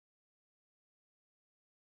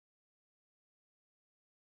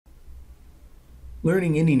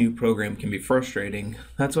Learning any new program can be frustrating.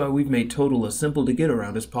 That's why we've made Total as simple to get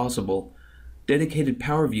around as possible. Dedicated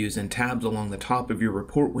PowerViews and tabs along the top of your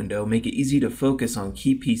report window make it easy to focus on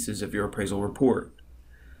key pieces of your appraisal report.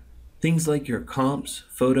 Things like your comps,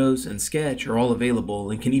 photos, and sketch are all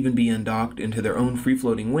available and can even be undocked into their own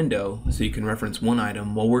free-floating window so you can reference one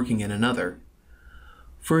item while working in another.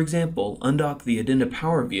 For example, undock the Addenda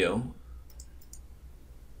PowerView,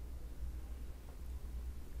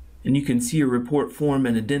 and you can see your report form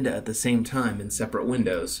and addenda at the same time in separate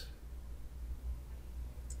windows.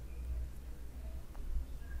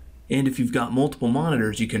 And if you've got multiple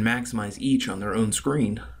monitors, you can maximize each on their own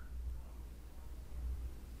screen.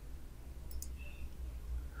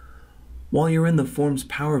 While you're in the Forms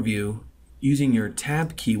PowerView, using your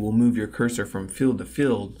Tab key will move your cursor from field to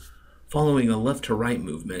field, following a left to right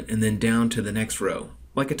movement and then down to the next row,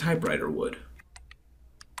 like a typewriter would.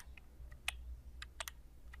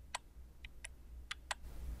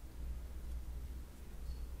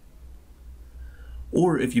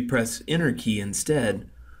 Or if you press Enter key instead,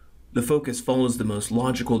 the focus follows the most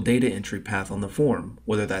logical data entry path on the form,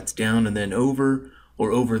 whether that's down and then over,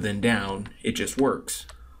 or over then down, it just works.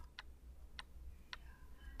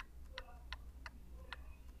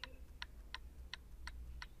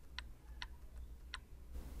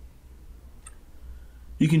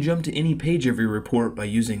 You can jump to any page of your report by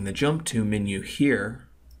using the Jump To menu here,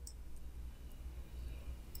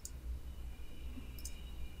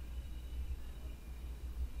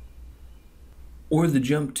 or the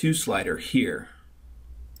Jump To slider here.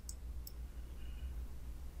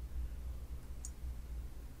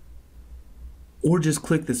 Or just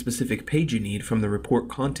click the specific page you need from the Report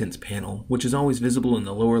Contents panel, which is always visible in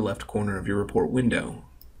the lower left corner of your report window.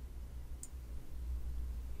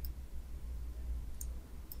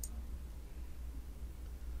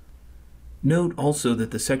 Note also that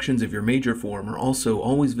the sections of your major form are also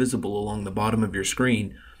always visible along the bottom of your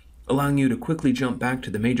screen, allowing you to quickly jump back to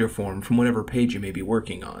the major form from whatever page you may be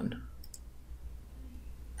working on.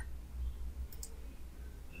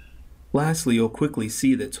 Lastly, you'll quickly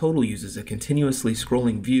see that Total uses a continuously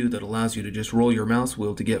scrolling view that allows you to just roll your mouse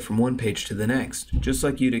wheel to get from one page to the next, just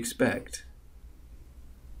like you'd expect.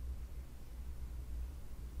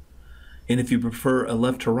 And if you prefer a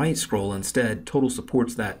left to right scroll instead, Total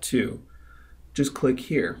supports that too. Just click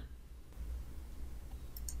here.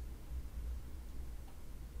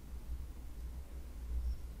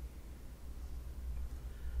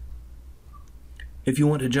 If you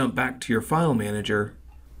want to jump back to your file manager,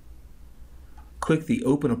 click the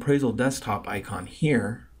Open Appraisal Desktop icon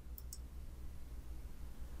here,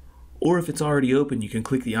 or if it's already open, you can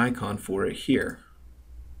click the icon for it here.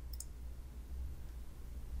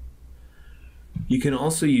 You can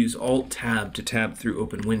also use Alt-Tab to tab through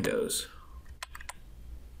open windows.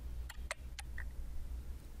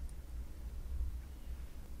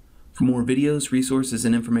 For more videos, resources,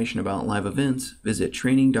 and information about live events, visit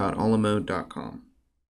training.alamo.com.